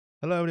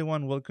Hello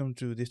everyone, welcome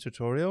to this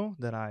tutorial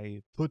that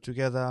I put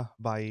together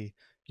by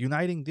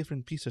uniting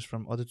different pieces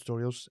from other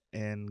tutorials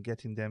and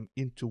getting them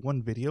into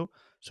one video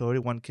so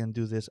everyone can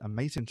do this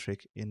amazing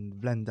trick in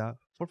Blender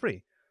for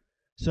free.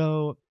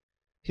 So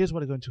here's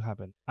what is going to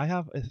happen. I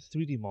have a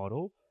 3D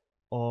model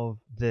of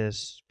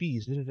this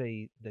piece. This is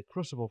the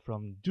crucible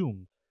from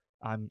Doom.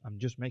 I'm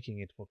just making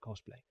it for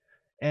cosplay.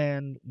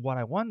 And what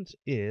I want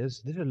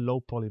is this is a low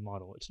poly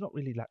model. It's not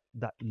really like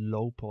that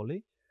low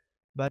poly,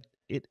 but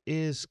it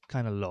is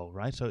kind of low,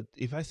 right? So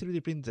if I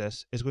 3D print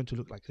this, it's going to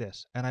look like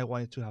this, and I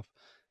want it to have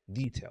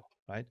detail,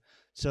 right?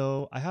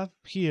 So I have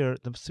here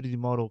the 3D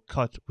model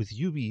cut with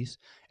UVs,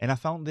 and I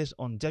found this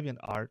on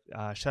DeviantArt.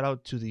 Shout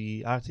out to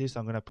the artist.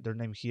 I'm gonna put their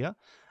name here,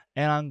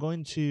 and I'm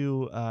going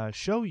to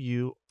show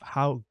you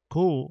how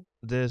cool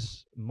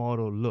this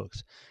model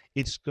looks.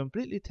 It's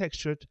completely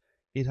textured.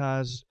 It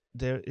has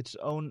its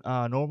own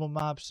normal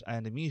maps,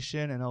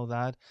 animation, and all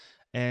that,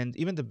 and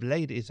even the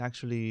blade is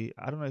actually,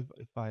 I don't know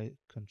if I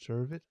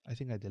conserve it. I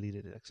think I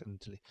deleted it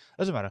accidentally.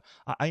 Doesn't matter.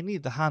 I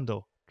need the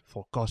handle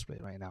for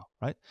cosplay right now,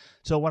 right?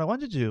 So what I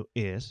want to do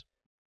is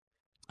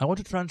I want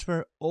to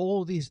transfer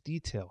all this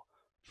detail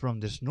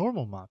from this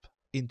normal map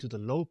into the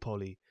low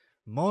poly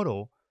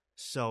model,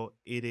 so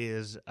it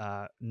is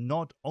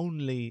not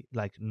only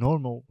like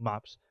normal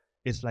maps,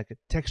 it's like a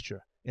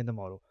texture in the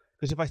model.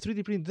 Because if I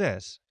 3D print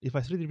this,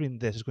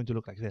 it's going to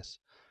look like this.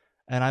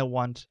 And I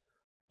want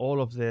all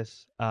of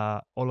this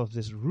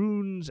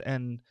runes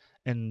and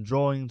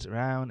drawings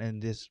around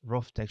and this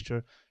rough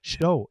texture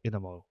show in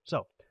the model.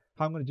 So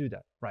how I'm going to do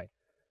that, right?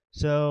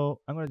 So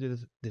I'm going to do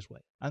this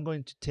way. I'm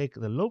going to take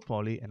the low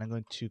poly and I'm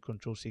going to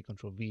Control C,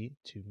 Control V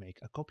to make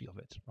a copy of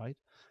it, right?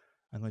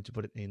 I'm going to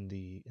put it in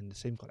the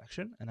same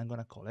collection, and I'm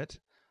going to call it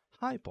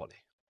high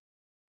poly.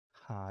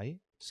 High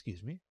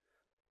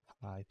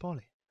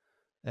poly.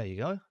 There you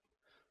go.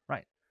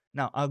 Right.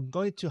 Now I'm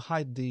going to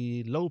hide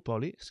the low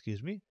poly,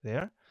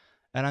 there,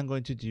 and I'm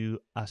going to do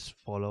as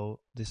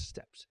follow these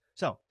steps.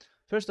 So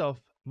first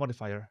off,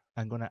 modifier,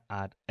 I'm going to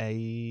add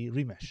a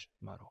remesh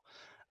model.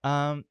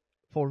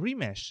 For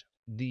remesh,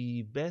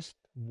 the best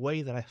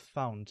way that I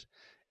found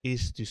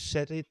is to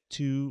set it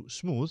to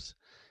smooth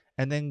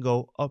and then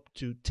go up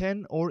to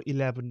 10 or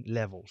 11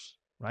 levels,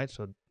 right?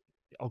 So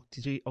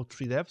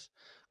Oct3 depth,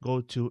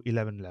 go to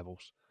 11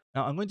 levels.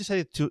 Now I'm going to set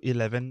it to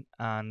 11,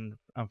 and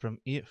from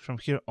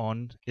here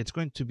on, it's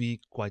going to be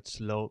quite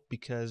slow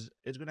because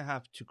it's going to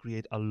have to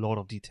create a lot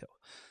of detail.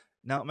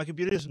 Now my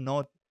computer is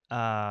not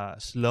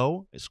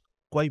slow; it's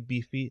quite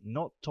beefy,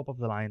 not top of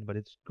the line, but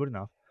it's good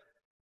enough.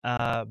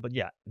 But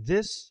yeah,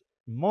 this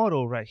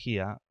model right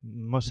here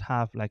must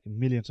have like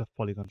millions of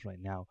polygons right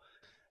now.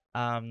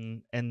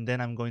 And then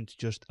I'm going to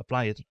just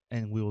apply it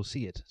and we will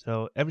see it.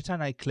 So every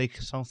time I click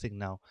something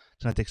now,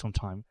 it's going to take some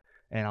time,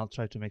 and I'll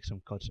try to make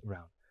some cuts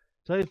around.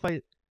 So if I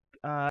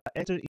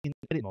enter in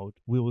edit mode,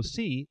 we will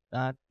see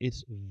that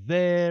it's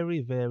very,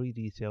 very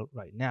detailed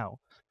right now,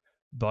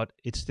 but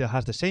it still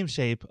has the same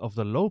shape of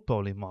the low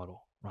poly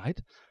model, right?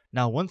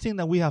 Now, one thing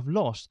that we have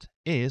lost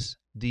is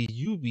the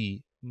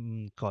UV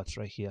cuts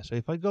right here. So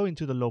if I go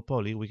into the low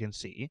poly, we can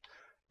see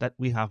that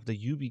we have the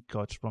UV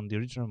cuts from the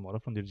original model,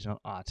 from the original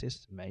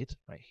artist made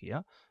right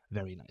here,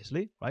 very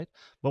nicely, right?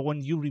 But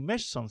when you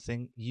remesh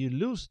something, you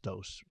lose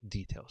those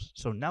details.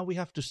 So now we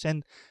have to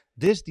send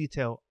this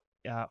detail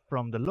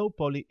from the low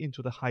poly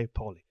into the high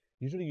poly.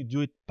 Usually you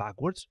do it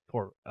backwards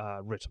for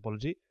red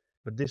topology,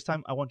 but this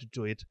time I want to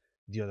do it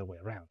the other way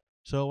around.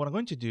 So what I'm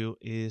going to do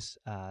is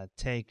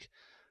take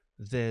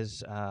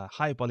this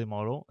high poly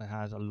model that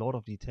has a lot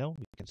of detail.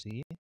 You can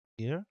see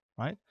here,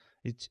 right?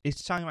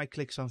 Each time I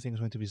click something,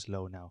 it's going to be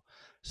slow now.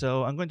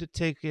 So I'm going to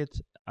take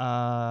it,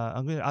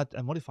 I'm going to add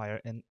a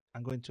modifier, and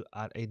I'm going to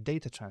add a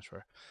data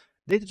transfer.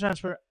 Data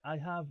transfer, I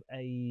have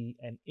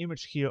an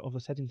image here of the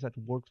settings that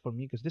worked for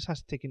me, because this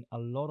has taken a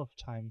lot of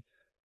time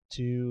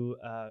to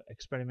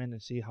experiment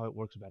and see how it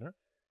works better.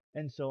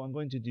 And so I'm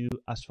going to do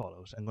as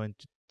follows. I'm going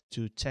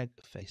to check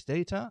face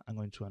data. I'm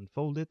going to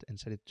unfold it and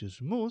set it to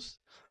smooth.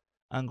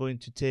 I'm going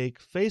to take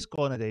face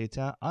corner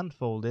data,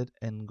 unfold it,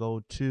 and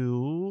go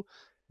to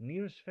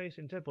nearest face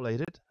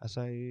interpolated.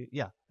 There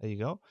you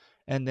go.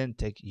 And then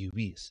take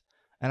UVs.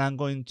 And I'm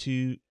going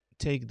to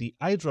take the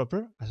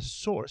eyedropper as a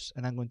source,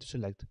 and I'm going to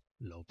select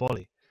low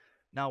poly.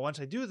 Now,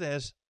 once I do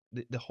this,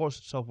 the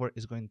host software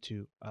is going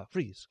to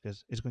freeze,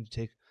 because it's going to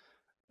take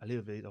a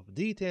little bit of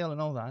detail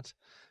and all that.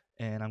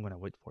 And I'm going to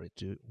wait for it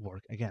to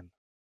work again.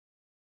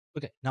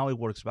 Okay, now it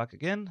works back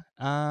again,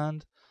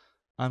 and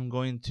I'm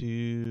going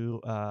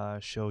to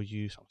show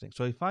you something.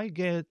 So if I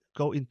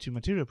go into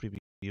material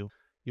preview,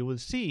 you will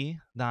see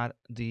that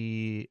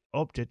the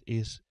object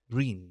is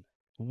green.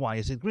 Why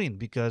is it green?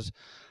 Because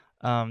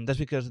that's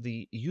because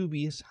the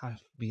UVs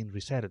have been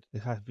resetted. They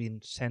have been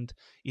sent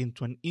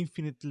into an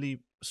infinitely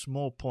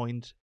small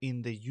point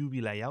in the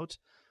UV layout,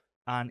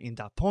 and in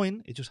that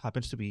point, it just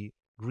happens to be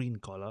green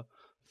color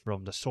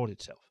from the sword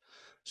itself.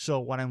 So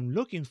what I'm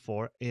looking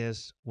for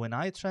is when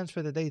I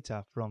transfer the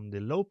data from the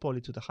low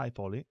poly to the high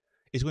poly,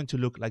 it's going to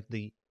look like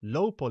the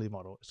low poly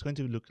model. It's going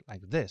to look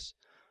like this,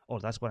 or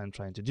that's what I'm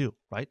trying to do,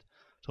 right?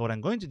 So what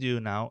I'm going to do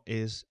now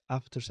is,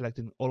 after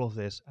selecting all of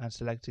this and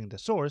selecting the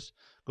source,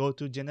 go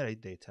to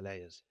generate data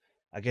layers.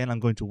 Again, I'm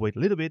going to wait a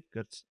little bit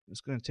because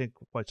it's going to take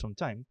quite some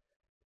time.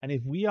 And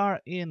if we are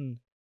in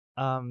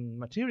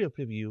material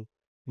preview,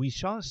 we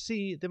shall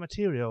see the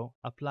material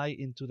apply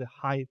into the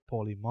high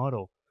poly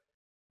model.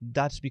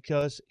 That's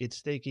because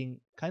it's taking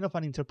kind of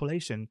an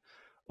interpolation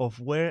of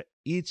where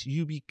each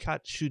UV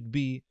cut should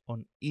be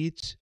on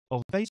each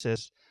of the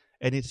faces,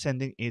 and it's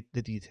sending it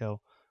the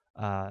detail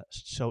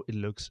so it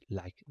looks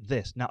like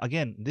this. Now,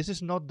 again, this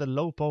is not the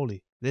low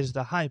poly, this is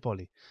the high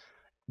poly.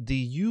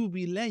 The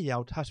UV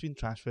layout has been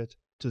transferred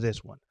to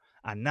this one.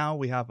 And now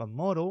we have a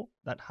model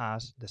that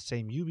has the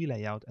same UV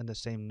layout and the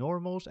same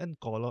normals and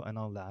color and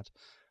all that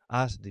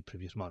as the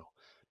previous model.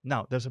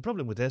 Now, there's a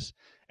problem with this,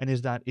 and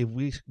is that if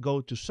we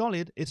go to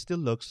solid, it still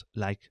looks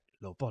like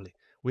low poly.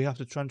 We have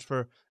to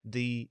transfer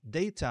the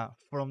data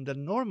from the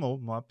normal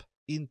map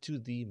into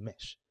the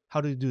mesh.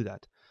 How do you do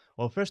that?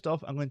 Well, first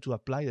off, I'm going to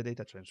apply the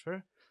data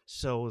transfer.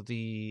 So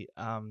the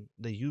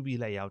UV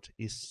layout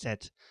is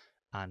set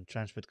and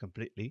transferred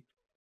completely.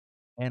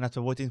 And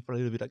after waiting for a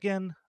little bit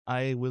again,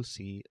 I will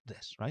see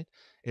this, right?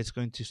 It's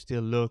going to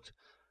still look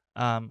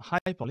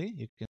high poly.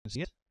 You can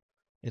see it.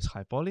 It's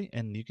high poly,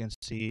 and you can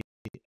see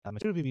a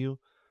material review.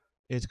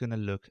 It's going to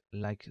look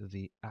like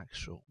the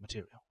actual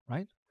material,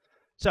 right?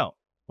 So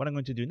what I'm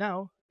going to do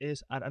now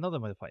is add another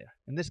modifier.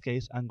 In this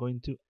case, I'm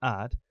going to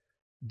add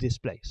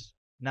displace.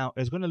 Now,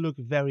 it's going to look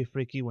very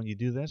freaky when you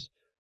do this.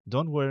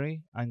 Don't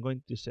worry. I'm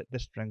going to set the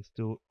strength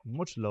to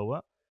much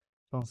lower,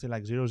 something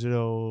like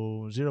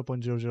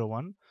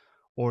 0.001,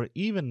 or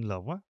even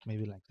lower,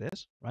 maybe like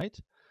this, right?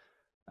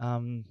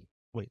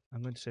 Wait,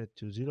 I'm going to set it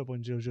to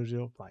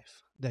 0.0005.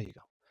 There you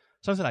go.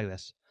 Something like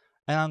this.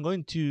 And I'm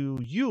going to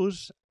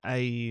use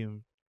a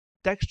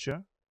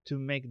texture to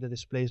make the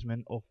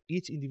displacement of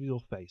each individual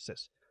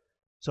faces.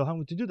 So how am I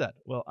going to do that?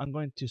 Well, I'm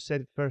going to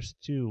set it first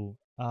to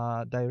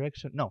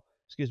direction. No,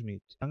 excuse me.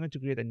 I'm going to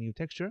create a new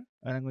texture,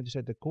 and I'm going to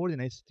set the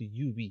coordinates to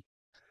UV.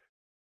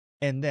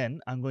 And then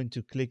I'm going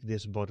to click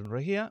this button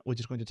right here, which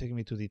is going to take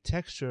me to the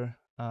texture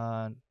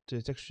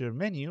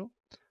menu,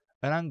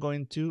 and I'm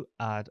going to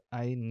add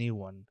a new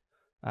one.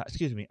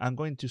 I'm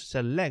going to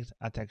select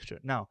a texture.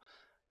 Now,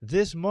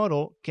 this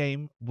model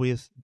came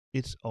with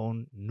its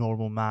own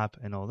normal map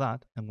and all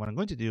that, and what I'm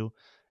going to do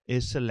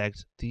is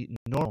select the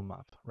normal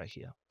map right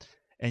here.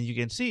 And you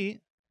can see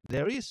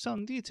there is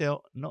some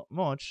detail, not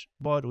much,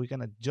 but we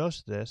can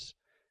adjust this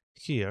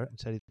here and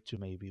set it to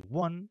maybe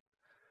 1,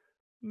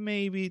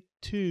 maybe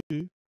 2,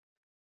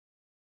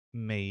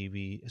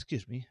 maybe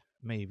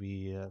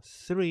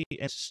 3,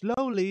 and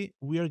slowly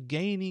we are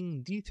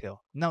gaining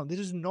detail. Now, this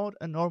is not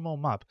a normal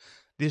map.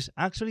 This is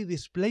actually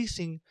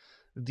displacing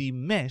the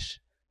mesh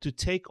to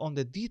take on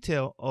the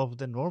detail of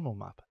the normal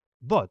map.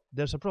 But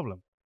there's a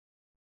problem.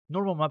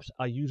 Normal maps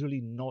are usually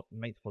not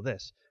made for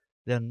this.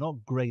 They're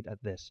not great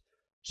at this.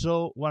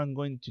 So what I'm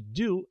going to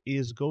do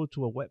is go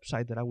to a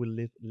website that I will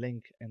leave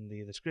link in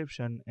the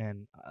description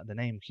and the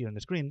name here on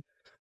the screen,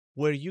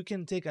 where you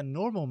can take a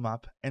normal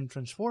map and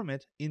transform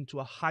it into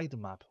a height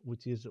map,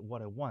 which is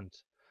what I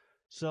want.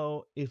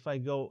 So if I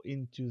go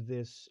into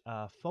this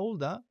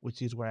folder,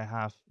 which is where I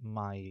have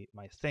my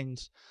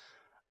things,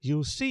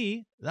 you'll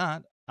see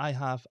that I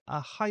have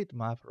a height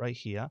map right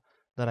here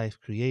that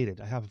I've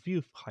created. I have a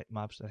few height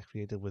maps that I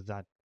created with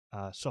that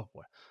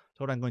software.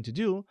 So what I'm going to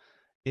do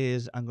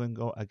is I'm going to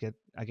go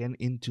again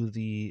into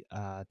the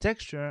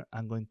texture.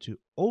 I'm going to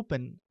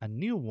open a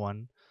new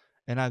one,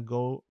 and I'm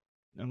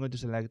going to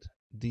select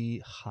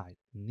the height,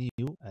 new,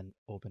 and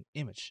open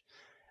image.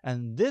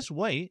 And this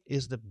way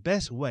is the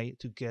best way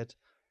to get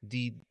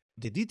the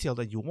detail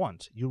that you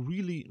want. You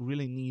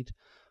really need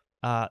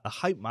a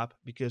height map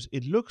because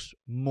it looks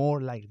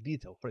more like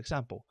detail. For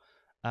example,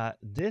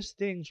 these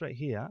things right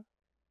here,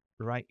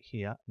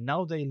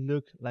 now they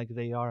look like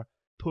they are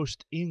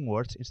pushed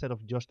inwards instead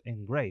of just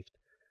engraved.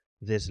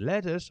 These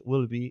letters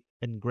will be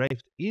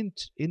engraved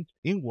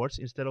inwards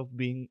instead of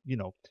being,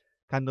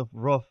 kind of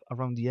rough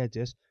around the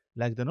edges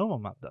like the normal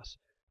map does.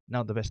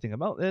 Now, the best thing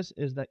about this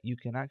is that you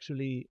can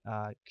actually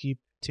keep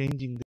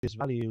changing this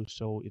value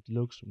so it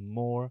looks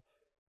more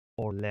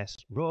or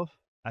less rough.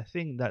 I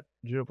think that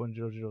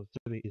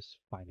 0.003 is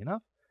fine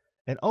enough.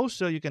 And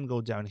also you can go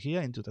down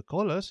here into the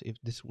colors. If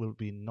this will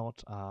be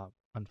not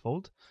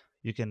unfold,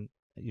 you can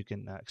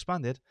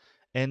expand it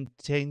and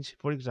change,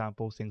 for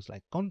example, things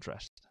like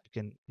contrast.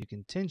 You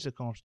can change the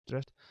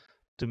contrast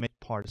to make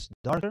parts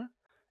darker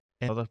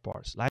and other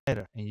parts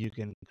lighter, and you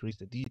can increase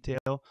the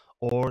detail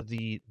or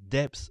the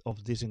depth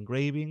of these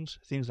engravings,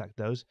 things like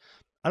those.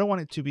 I don't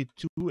want it to be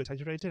too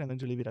exaggerated. I'm going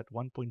to leave it at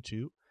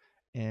 1.2,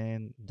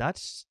 and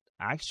that's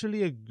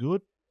actually a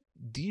good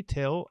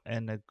detail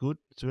and a good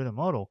 3D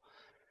model.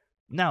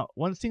 Now,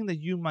 one thing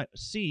that you might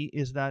see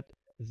is that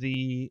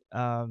the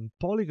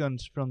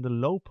polygons from the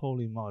low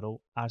poly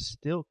model are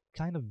still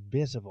kind of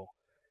visible.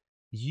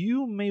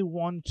 You may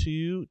want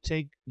to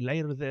take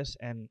later this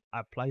and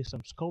apply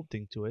some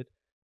sculpting to it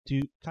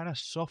to kind of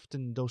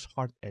soften those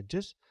hard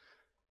edges.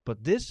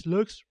 But this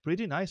looks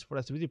pretty nice for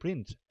a 3D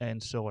print.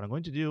 And so what I'm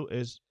going to do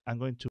is I'm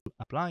going to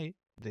apply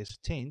this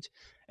change.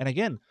 And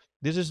again,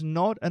 this is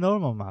not a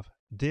normal map.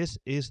 This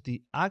is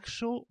the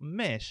actual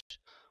mesh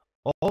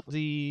of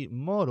the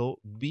model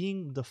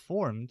being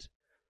deformed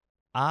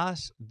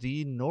as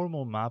the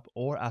normal map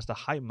or as the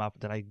height map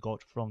that I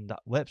got from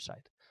that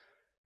website.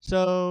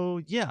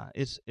 So yeah,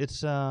 it's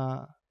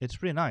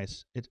pretty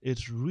nice.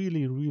 It's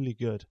really really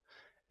good,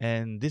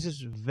 and this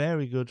is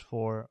very good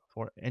for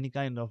any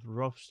kind of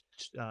rough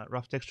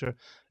texture,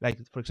 like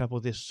for example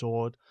this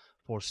sword,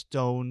 for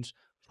stones,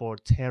 for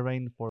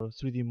terrain, for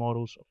 3D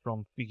models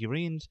from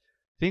figurines,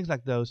 things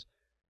like those.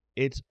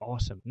 It's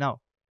awesome.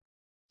 Now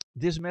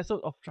this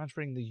method of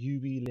transferring the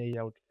UV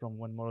layout from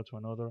one model to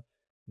another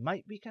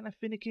might be kind of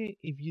finicky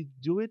if you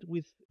do it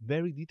with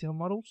very detailed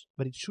models,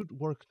 but it should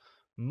work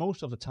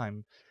most of the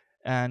time.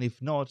 And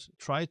if not,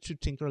 try to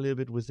tinker a little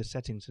bit with the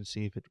settings and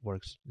see if it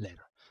works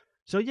later.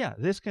 So yeah,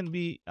 this can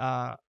be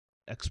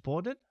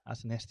exported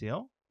as an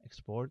STL,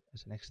 export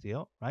as an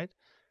XTL, right?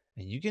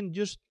 And you can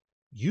just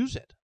use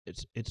it.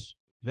 It's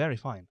very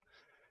fine.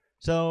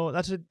 So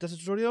that's it. That's the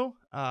tutorial.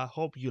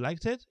 Hope you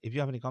liked it. If you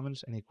have any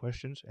comments, any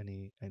questions,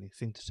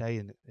 anything to say,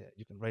 and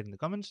you can write in the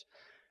comments.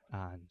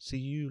 And see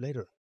you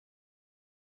later.